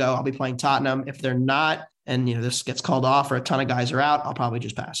everybody's good to go, I'll be playing Tottenham. If they're not, and this gets called off or a ton of guys are out, I'll probably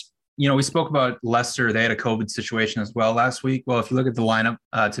just pass. We spoke about Leicester. They had a COVID situation as well last week. Well, if you look at the lineup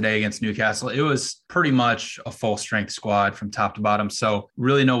today against Newcastle, it was pretty much a full strength squad from top to bottom. So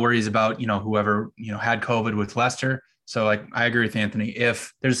really no worries about, whoever, had COVID with Leicester. So I agree with Anthony.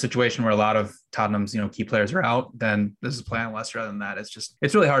 If there's a situation where a lot of Tottenham's, key players are out, then this is a play on Leicester. Other than that,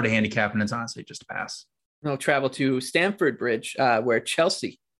 it's really hard to handicap, and it's honestly just a pass. We'll travel to Stamford Bridge, where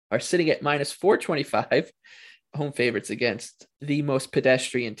Chelsea are sitting at minus 425, home favorites against the most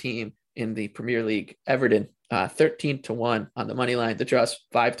pedestrian team in the Premier League, Everton, 13-1 on the money line. The draw's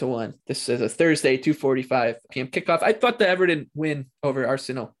 5-1. This is a Thursday, 2:45 p.m. kickoff. I thought the Everton win over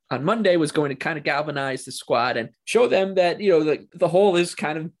Arsenal on Monday was going to kind of galvanize the squad and show them that, the whole is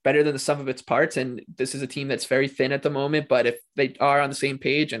kind of better than the sum of its parts. And this is a team that's very thin at the moment, but if they are on the same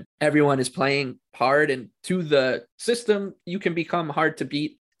page and everyone is playing hard and to the system, you can become hard to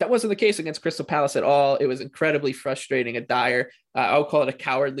beat. That wasn't the case against Crystal Palace at all. It was incredibly frustrating, a dire, I'll call it a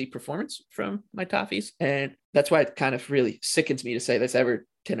cowardly performance from my Toffees. And that's why it kind of really sickens me to say this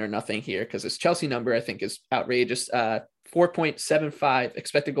Everton or nothing here, because this Chelsea number, I think, is outrageous. 4.75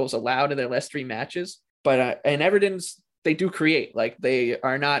 expected goals allowed in their last 3 matches. But and Everton's, they do create, they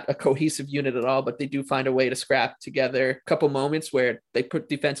are not a cohesive unit at all, but they do find a way to scrap together a couple moments where they put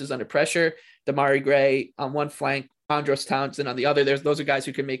defenses under pressure. Damari Gray on one flank, Andros Townsend on the other. Those are guys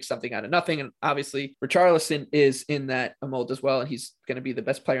who can make something out of nothing. And obviously Richarlison is in that mold as well. And he's going to be the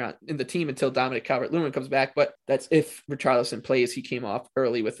best player in the team until Dominic Calvert-Lewin comes back. But that's if Richarlison plays. He came off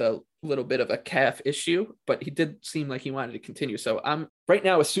early with a little bit of a calf issue, but he did seem like he wanted to continue. So I'm right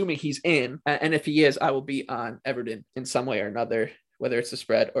now assuming he's in. And if he is, I will be on Everton in some way or another, whether it's the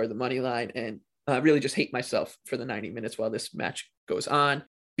spread or the money line. And really just hate myself for the 90 minutes while this match goes on.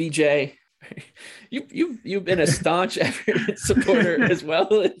 BJ, you've been a staunch Everton supporter as well.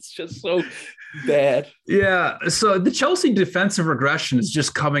 It's just so bad. Yeah. So the Chelsea defensive regression is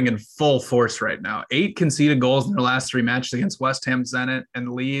just coming in full force right now. 8 conceded goals in their last 3 matches against West Ham, Zenit,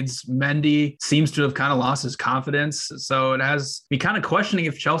 and Leeds. Mendy seems to have kind of lost his confidence. So it has me kind of questioning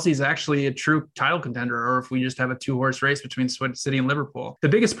if Chelsea's actually a true title contender or if we just have a 2-horse race between City and Liverpool. The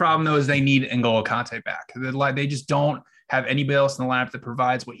biggest problem, though, is they need N'Golo Kante back. They just don't have anybody else in the lineup that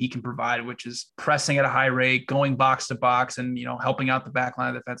provides what he can provide, which is pressing at a high rate, going box to box, and helping out the back line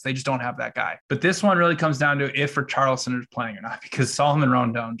of defense. They just don't have that guy. But this one really comes down to if Richarlison is playing or not, because Solomon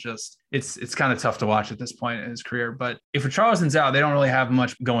Rondon it's kind of tough to watch at this point in his career. But if Richarlison's out, they don't really have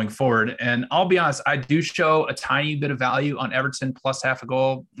much going forward. And I'll be honest, I do show a tiny bit of value on Everton plus half a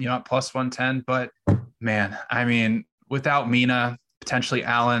goal, at plus 110. But man, I mean, without Mina, potentially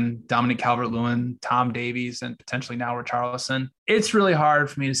Allen, Dominic Calvert-Lewin, Tom Davies, and potentially now Richarlison, it's really hard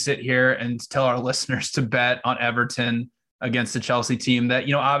for me to sit here and tell our listeners to bet on Everton against the Chelsea team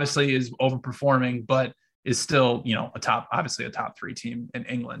that, obviously is overperforming, but is still, obviously a top 3 team in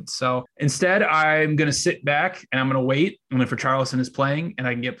England. So instead, I'm going to sit back and I'm going to wait. And if Richarlison is playing and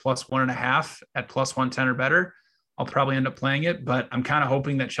I can get plus 1.5 at plus 110 or better, I'll probably end up playing it. But I'm kind of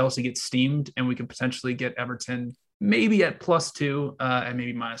hoping that Chelsea gets steamed and we can potentially get Everton maybe at plus 2 and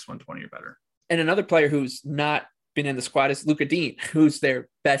maybe minus 120 or better. And another player who's not been in the squad is Luca Dean, who's their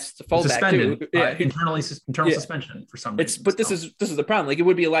best fullback. Suspended, internal suspension for some reason. But this is the problem. Like, it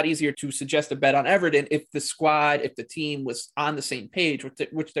would be a lot easier to suggest a bet on Everton if the team was on the same page,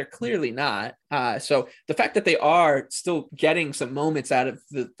 which they're clearly not. So the fact that they are still getting some moments out of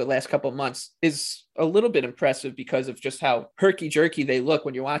the last couple of months is a little bit impressive because of just how herky-jerky they look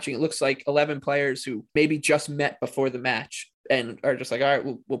when you're watching. It looks like 11 players who maybe just met before the match and are just like, all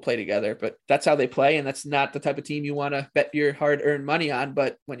right, we'll play together. But that's how they play, and that's not the type of team you want to bet your hard-earned money on.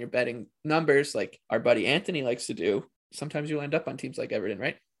 But when you're betting numbers like our buddy Anthony likes to do, sometimes you'll end up on teams like Everton,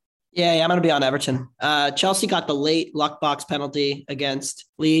 right? Yeah, I'm going to be on Everton. Chelsea got the late luck box penalty against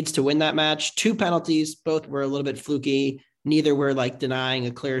Leeds to win that match. 2 penalties, both were a little bit fluky. Neither were like denying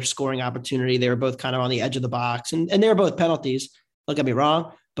a clear scoring opportunity. They were both kind of on the edge of the box, and they were both penalties. Don't get me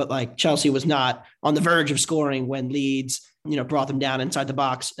wrong, but like Chelsea was not on the verge of scoring when Leeds, brought them down inside the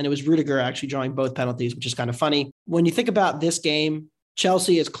box. And it was Rudiger actually drawing both penalties, which is kind of funny. When you think about this game,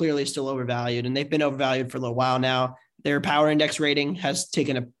 Chelsea is clearly still overvalued, and they've been overvalued for a little while now. Their power index rating has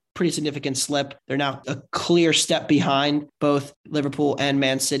taken a pretty significant slip. They're now a clear step behind both Liverpool and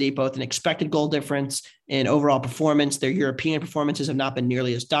Man City, both in expected goal difference and overall performance. Their European performances have not been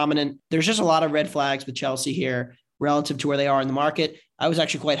nearly as dominant. There's just a lot of red flags with Chelsea here relative to where they are in the market. I was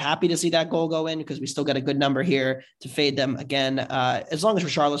actually quite happy to see that goal go in because we still got a good number here to fade them again. As long as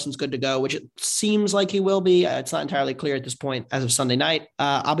Richarlison's good to go, which it seems like he will be. It's not entirely clear at this point as of Sunday night.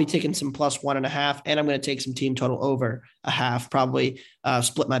 I'll be taking some plus 1.5, and I'm going to take some team total over 0.5, probably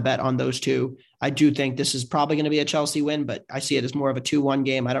split my bet on those 2. I do think this is probably going to be a Chelsea win, but I see it as more of a 2-1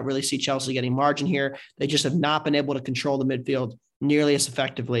 game. I don't really see Chelsea getting margin here. They just have not been able to control the midfield nearly as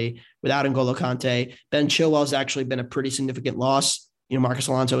effectively without N'Golo Kante. Ben Chilwell has actually been a pretty significant loss. Marcus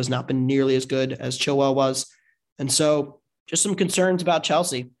Alonso has not been nearly as good as Chilwell was. And so just some concerns about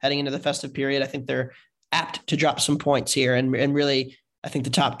Chelsea heading into the festive period. I think they're apt to drop some points here. And really, I think the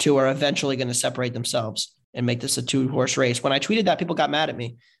top 2 are eventually going to separate themselves and make this a 2-horse race. When I tweeted that, people got mad at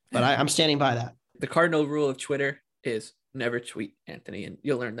me, but I'm standing by that. The cardinal rule of Twitter is never tweet, Anthony, and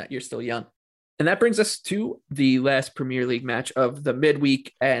you'll learn that. You're still young. And that brings us to the last Premier League match of the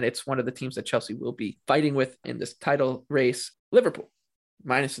midweek, and it's one of the teams that Chelsea will be fighting with in this title race. Liverpool,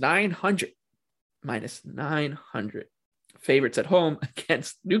 minus 900. Favorites at home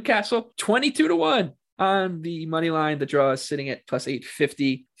against Newcastle, 22-1 on the money line. The draw is sitting at plus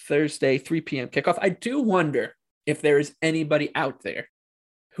 850. Thursday, 3 p.m. kickoff. I do wonder if there is anybody out there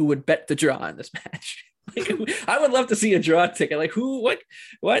who would bet the draw on this match. I would love to see a draw ticket. Like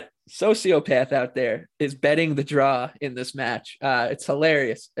what sociopath out there is betting the draw in this match? It's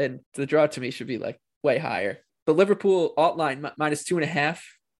hilarious. And the draw to me should be like way higher. The Liverpool alt line minus 2.5,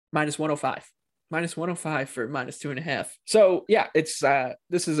 minus 105. Minus 105 for minus 2.5. So yeah, it's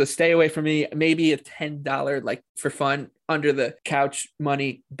this is a stay away for me. Maybe a $10 like for fun under the couch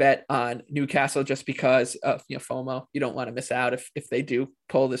money bet on Newcastle just because of FOMO. You don't want to miss out if they do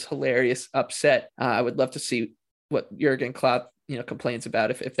pull this hilarious upset. I would love to see what Jurgen Klopp complains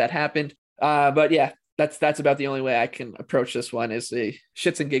about if that happened. But yeah, that's about the only way I can approach this one is a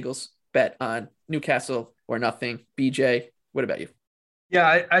shits and giggles bet on Newcastle or nothing. BJ, what about you?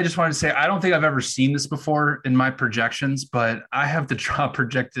 Yeah, I just wanted to say, I don't think I've ever seen this before in my projections, but I have the draw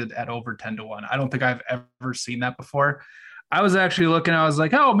projected at over 10-1. I don't think I've ever seen that before. I was actually looking, I was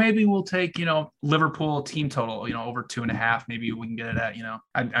like, oh, maybe we'll take, Liverpool team total, over 2.5. Maybe we can get it at,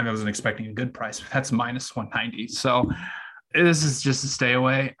 I wasn't expecting a good price, but that's minus 190. So this is just a stay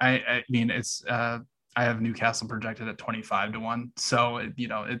away. I mean, it's, I have Newcastle projected at 25-1. So,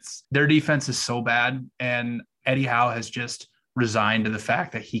 it's their defense is so bad. And Eddie Howe has just resigned to the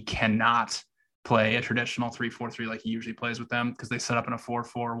fact that he cannot play a traditional 3-4-3 like he usually plays with them because they set up in a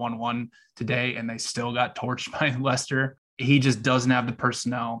 4-4-1-1 today and they still got torched by Leicester. He just doesn't have the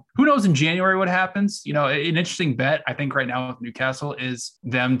personnel. Who knows in January what happens? An interesting bet, I think right now with Newcastle is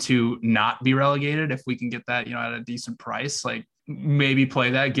them to not be relegated if we can get that, at a decent price. Like maybe play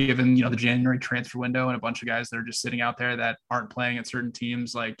that given, the January transfer window and a bunch of guys that are just sitting out there that aren't playing at certain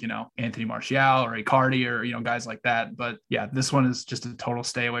teams like, Anthony Martial or Icardi or, guys like that. But yeah, this one is just a total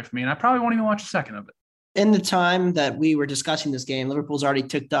stay away from me. And I probably won't even watch a second of it. In the time that we were discussing this game, Liverpool's already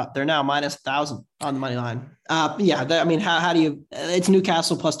ticked up. They're now minus 1,000 on the money line. How do you, it's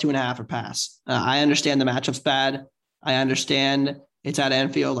Newcastle plus 2.5 or pass. I understand the matchup's bad. I understand It's at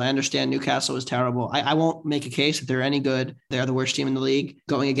Anfield. I understand Newcastle is terrible. I won't make a case if they're any good. They're the worst team in the league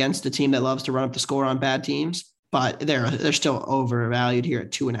going against a team that loves to run up the score on bad teams, but they're still overvalued here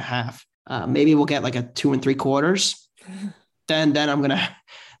at 2.5. Maybe we'll get like a 2 3/4. Then I'm gonna have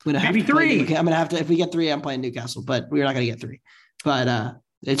maybe to play 3. I'm gonna have to, if we get 3, I'm playing Newcastle, but we're not gonna get 3. But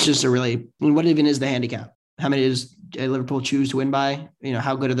it's just what even is the handicap? How many does Liverpool choose to win by?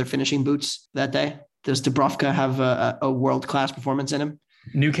 How good are their finishing boots that day? Does Dubravka have a world-class performance in him?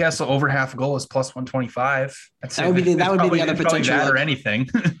 Newcastle over half a goal is plus 125. That would be the other potential. That or anything.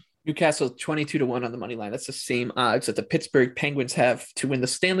 Newcastle 22-1 on the money line. That's the same odds that the Pittsburgh Penguins have to win the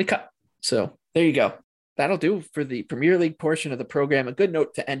Stanley Cup. So there you go. That'll do for the Premier League portion of the program. A good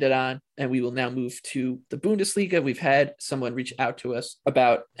note to end it on. And we will now move to the Bundesliga. We've had someone reach out to us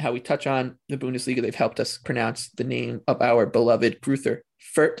about how we touch on the Bundesliga. They've helped us pronounce the name of our beloved Greuther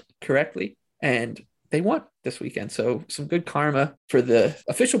Fürth correctly. And they won this weekend. So some good karma for the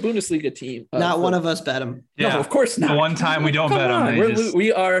official Bundesliga team. Not one of us bet them. Yeah. No, of course not. The one time we don't bet them.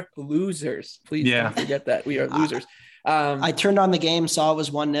 We are losers. Please don't forget that. We are losers. I turned on the game, saw it was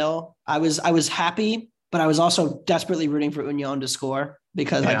 1-0. I was happy, but I was also desperately rooting for Union to score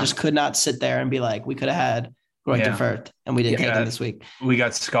because I just could not sit there and be like, we could have had Greuther Fürth and we didn't take them this week. We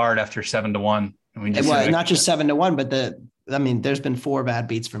got scarred after 7-1. Not just 7-1, but there's been 4 bad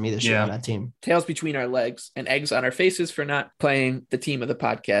beats for me this year on that team. Tails between our legs and eggs on our faces for not playing the team of the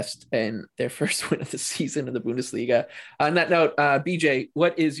podcast and their first win of the season in the Bundesliga. On that note, BJ,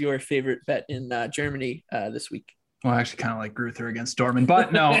 what is your favorite bet in Germany this week? Well, I actually kind of like Greuther against Dortmund,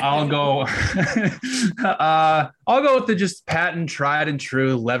 but no, I'll go. I'll go with the just patent, tried and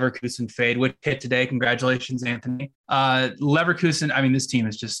true Leverkusen fade, which hit today. Congratulations, Anthony. Leverkusen. This team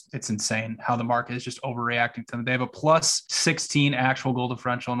is it's insane how the market is just overreacting to them. They have a plus 16 actual goal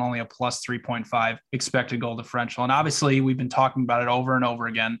differential and only a plus 3.5 expected goal differential. And obviously, we've been talking about it over and over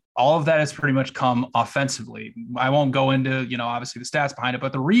again. All of that has pretty much come offensively. I won't go into, obviously the stats behind it,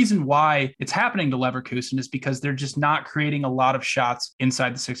 but the reason why it's happening to Leverkusen is because they're just not creating a lot of shots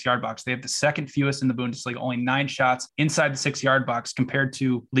inside the 6-yard box. They have the second fewest in the Bundesliga, only 9 shots inside the 6-yard box compared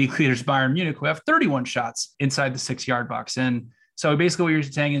to league leaders Bayern Munich, who have 31 shots inside the 6-yard box. And so basically what you're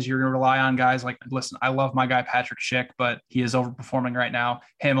saying is you're going to rely on guys like, listen, I love my guy, Patrick Schick, but he is overperforming right now.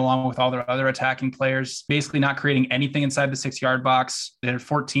 Him, along with all their other attacking players, basically not creating anything inside the 6-yard box. They're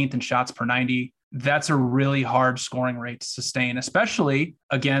 14th in shots per 90. That's a really hard scoring rate to sustain, especially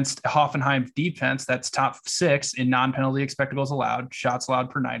against Hoffenheim defense that's top 6 in non-penalty expected goals allowed, shots allowed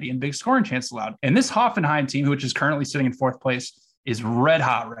per 90, and big scoring chance allowed. And this Hoffenheim team, which is currently sitting in 4th place, is red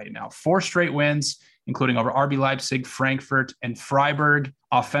hot right now. 4 straight wins, including over RB Leipzig, Frankfurt, and Freiburg.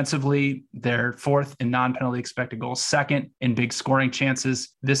 Offensively, they're 4th in non-penalty expected goals, 2nd in big scoring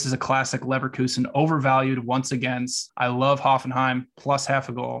chances. This is a classic Leverkusen, overvalued once again. I love Hoffenheim, plus half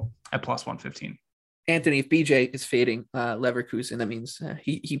a goal at plus 115. Anthony, if BJ is fading Leverkusen, that means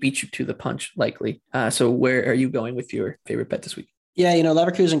he beat you to the punch, likely. So where are you going with your favorite bet this week? Yeah,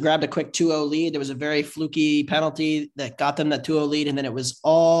 Leverkusen grabbed a quick 2-0 lead. There was a very fluky penalty that got them that 2-0 lead, and then it was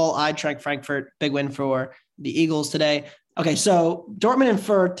all Eintracht Frankfurt. Big win for the Eagles today. Okay, so Dortmund and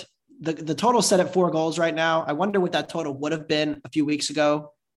Fürth, the total set at 4 goals right now. I wonder what that total would have been a few weeks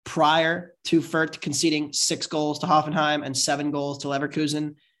ago prior to Fürth conceding 6 goals to Hoffenheim and 7 goals to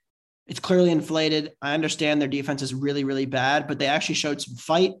Leverkusen. It's clearly inflated. I understand their defense is really, really bad, but they actually showed some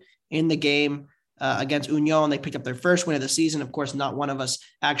fight in the game against Union. They picked up their first win of the season. Of course, not one of us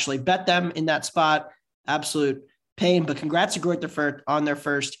actually bet them in that spot. Absolute pain, but congrats to Greuther Fürth on their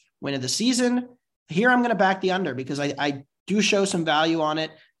first win of the season. Here, I'm going to back the under because I do show some value on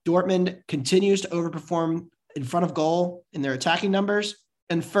it. Dortmund continues to overperform in front of goal in their attacking numbers,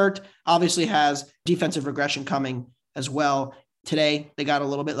 and Fürth obviously has defensive regression coming as well. Today, they got a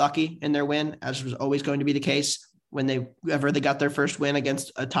little bit lucky in their win, as was always going to be the case when they got their first win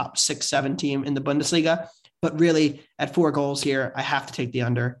against a top 6-7 team in the Bundesliga. But really, at 4 goals here, I have to take the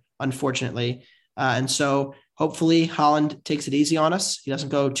under, unfortunately. And so hopefully Haaland takes it easy on us. He doesn't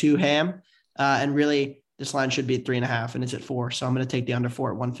go too ham. And really, this line should be at 3.5, and it's at 4. So I'm going to take the under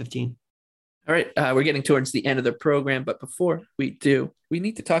 4 at 115. All right, we're getting towards the end of the program, but before we do, we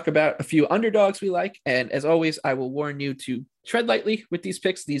need to talk about a few underdogs we like. And as always, I will warn you to tread lightly with these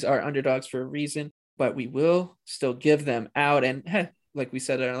picks. These are underdogs for a reason, but we will still give them out. And like we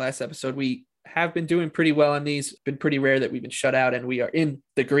said in our last episode, we have been doing pretty well on these. It's been pretty rare that we've been shut out, and we are in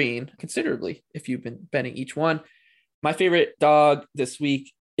the green considerably if you've been betting each one. My favorite dog this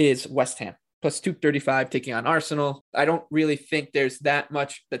week is West Ham. Plus 235 taking on Arsenal. I don't really think there's that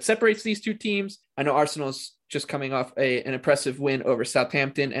much that separates these two teams. I know Arsenal's just coming off an impressive win over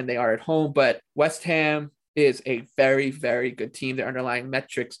Southampton, and they are at home, but West Ham is a very, very good team. Their underlying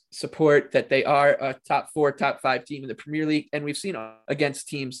metrics support that they are a top 4, top 5 team in the Premier League. And we've seen against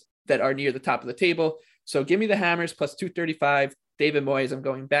teams that are near the top of the table. So give me the Hammers plus 235. David Moyes, I'm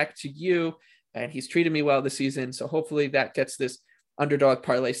going back to you. And he's treated me well this season. So hopefully that gets this underdog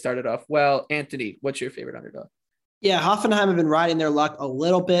parlay started off well. Anthony, what's your favorite underdog? Yeah, Hoffenheim have been riding their luck a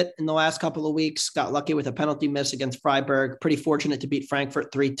little bit in the last couple of weeks. Got lucky with a penalty miss against Freiburg. Pretty fortunate to beat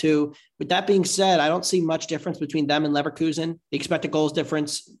Frankfurt 3-2. With that being said, I don't see much difference between them and Leverkusen. The expected goals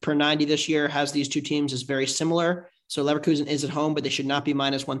difference per 90 this year has these two teams as very similar. So Leverkusen is at home, but they should not be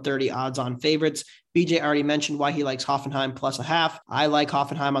minus 130 odds on favorites. BJ already mentioned why he likes Hoffenheim plus a half. I like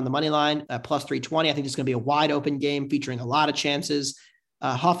Hoffenheim on the money line at plus 320. I think it's going to be a wide open game featuring a lot of chances.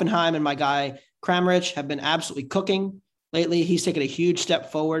 Hoffenheim and my guy Kramaric have been absolutely cooking lately. He's taken a huge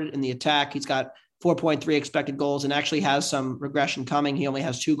step forward in the attack. He's got 4.3 expected goals and actually has some regression coming. He only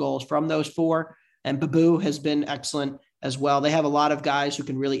has 2 goals from those 4. And Babu has been excellent as well. They have a lot of guys who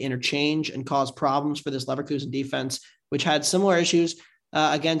can really interchange and cause problems for this Leverkusen defense, which had similar issues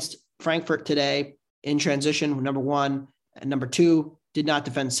against Frankfurt today in transition, number 1. And number 2, did not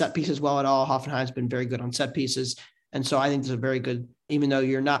defend set pieces well at all. Hoffenheim's been very good on set pieces. And so I think this is a very good, even though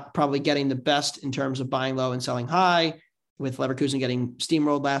you're not probably getting the best in terms of buying low and selling high, with Leverkusen getting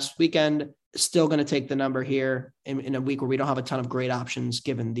steamrolled last weekend, still going to take the number here in a week where we don't have a ton of great options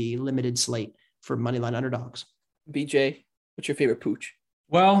given the limited slate for moneyline underdogs. BJ, what's your favorite pooch?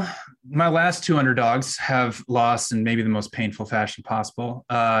 Well, my last 2 underdogs have lost in maybe the most painful fashion possible.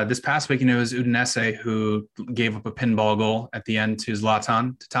 This past weekend, it was Udinese who gave up a pinball goal at the end to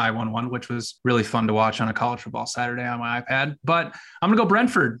Zlatan to tie 1-1, which was really fun to watch on a college football Saturday on my iPad. But I'm going to go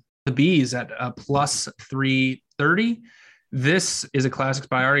Brentford, the Bees at plus 330. This is a classic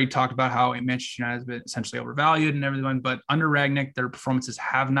spot. I already talked about how Manchester United has been essentially overvalued and everything, but under Rangnick, their performances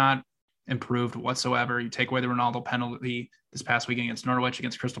have not improved whatsoever. You take away the Ronaldo penalty this past weekend against Norwich,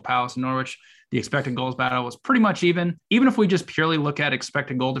 against Crystal Palace and Norwich, the expected goals battle was pretty much even. Even if we just purely look at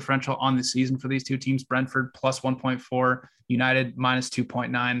expected goal differential on the season for these two teams, Brentford plus 1.4, United minus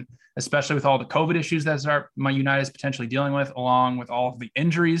 2.9, especially with all the COVID issues that my United is potentially dealing with, along with all of the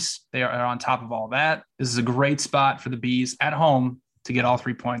injuries. They are on top of all that. This is a great spot for the Bees at home to get all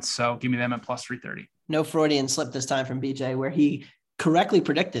 3 points. So give me them at plus 330. No Freudian slip this time from BJ, where he correctly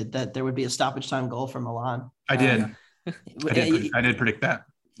predicted that there would be a stoppage time goal for Milan. I did. I did predict that.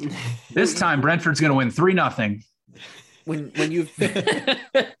 This time, Brentford's going to win 3-0. When you've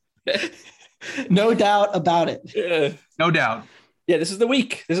no doubt about it. No doubt. Yeah, this is the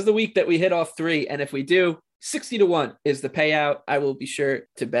week. This is the week that we hit off 3, and if we do, 60-1 is the payout. I will be sure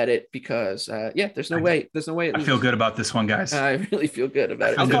to bet it because, there's no way. I feel good about this one, guys. I really feel good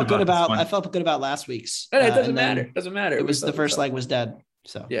about it. I felt good about last week's. It doesn't matter. It doesn't matter. It was the first leg was dead.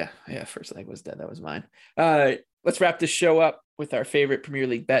 So yeah. First leg was dead. That was mine. Let's wrap this show up with our favorite Premier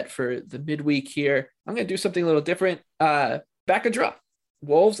League bet for the midweek here. I'm going to do something a little different. Back a draw.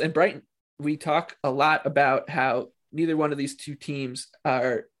 Wolves and Brighton. We talk a lot about how neither one of these two teams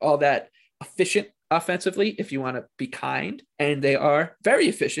are all that efficient offensively, if you want to be kind, and they are very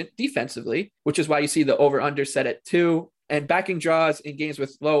efficient defensively, which is why you see the over-under set at 2. And backing draws in games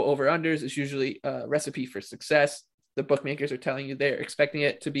with low over-unders is usually a recipe for success. The bookmakers are telling you they're expecting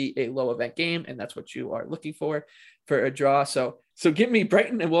it to be a low event game, and that's what you are looking for a draw. So give me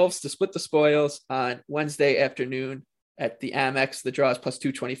Brighton and Wolves to split the spoils on Wednesday afternoon at the Amex. The draw is plus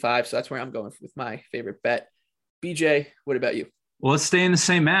 225, so that's where I'm going with my favorite bet. BJ, what about you? Well, let's stay in the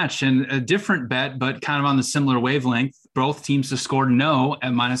same match and a different bet, but kind of on the similar wavelength. Both teams have scored no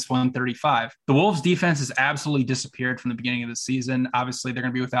at minus 135. The Wolves defense has absolutely disappeared from the beginning of the season. Obviously, they're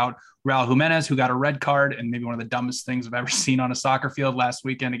going to be without Raul Jimenez, who got a red card and maybe one of the dumbest things I've ever seen on a soccer field last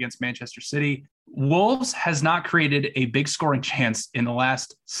weekend against Manchester City. Wolves has not created a big scoring chance in the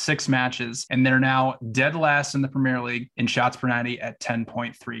last 6 matches, and they're now dead last in the Premier League in shots per 90 at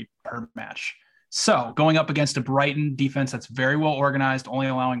 10.3 per match. So going up against a Brighton defense that's very well organized, only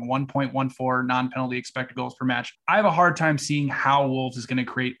allowing 1.14 non-penalty expected goals per match, I have a hard time seeing how Wolves is going to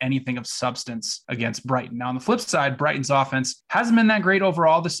create anything of substance against Brighton. Now, on the flip side, Brighton's offense hasn't been that great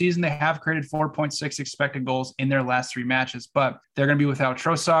overall this season. They have created 4.6 expected goals in their last 3 matches, but they're going to be without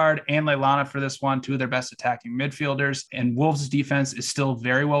Trossard and Lallana for this one, 2 of their best attacking midfielders. And Wolves' defense is still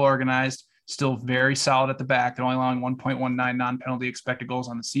very well organized, still very solid at the back. They're only allowing 1.19 non-penalty expected goals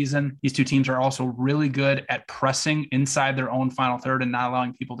on the season. These two teams are also really good at pressing inside their own final third and not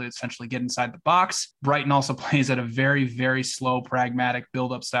allowing people to essentially get inside the box. Brighton also plays at a very, very slow, pragmatic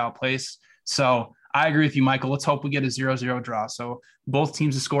build-up style place. So I agree with you, Michael. Let's hope we get a 0-0 draw. So both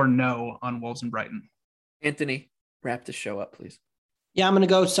teams have scored no on Wolves and Brighton. Anthony, wrap this show up, please. Yeah, I'm going to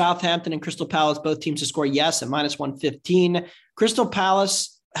go Southampton and Crystal Palace, both teams to score yes at -115. Crystal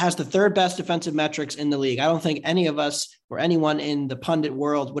Palace has the third best defensive metrics in the league. I don't think any of us or anyone in the pundit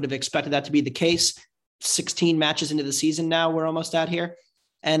world would have expected that to be the case. 16 matches into the season now, we're almost at here.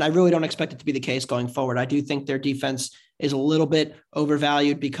 And I really don't expect it to be the case going forward. I do think their defense is a little bit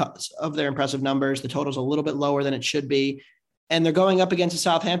overvalued because of their impressive numbers. The total's a little bit lower than it should be. And they're going up against a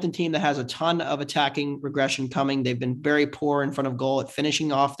Southampton team that has a ton of attacking regression coming. They've been very poor in front of goal at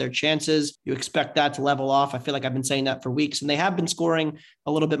finishing off their chances. You expect that to level off. I feel like I've been saying that for weeks, and they have been scoring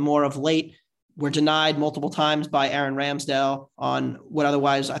a little bit more of late. Were denied multiple times by Aaron Ramsdale on what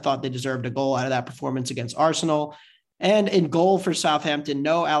otherwise I thought they deserved a goal out of that performance against Arsenal. And in goal for Southampton,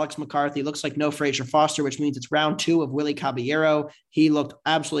 no Alex McCarthy. Looks like no Fraser Foster, which means it's round 2 of Willy Caballero. He looked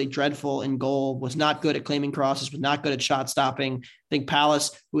absolutely dreadful in goal, was not good at claiming crosses, was not good at shot stopping. I think Palace,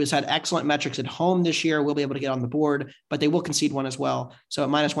 who has had excellent metrics at home this year, will be able to get on the board, but they will concede one as well. So at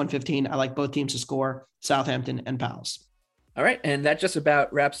 -115, I like both teams to score, Southampton and Palace. All right, and that just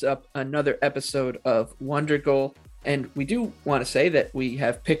about wraps up another episode of Wonder Goal. And we do want to say that we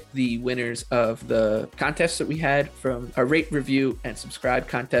have picked the winners of the contests that we had from our rate, review, and subscribe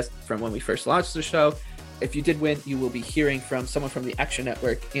contest from when we first launched the show. If you did win, you will be hearing from someone from the Action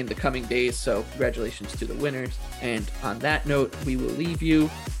Network in the coming days. So congratulations to the winners. And on that note, we will leave you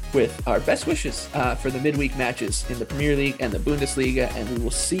with our best wishes for the midweek matches in the Premier League and the Bundesliga. And we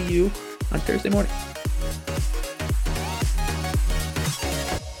will see you on Thursday morning.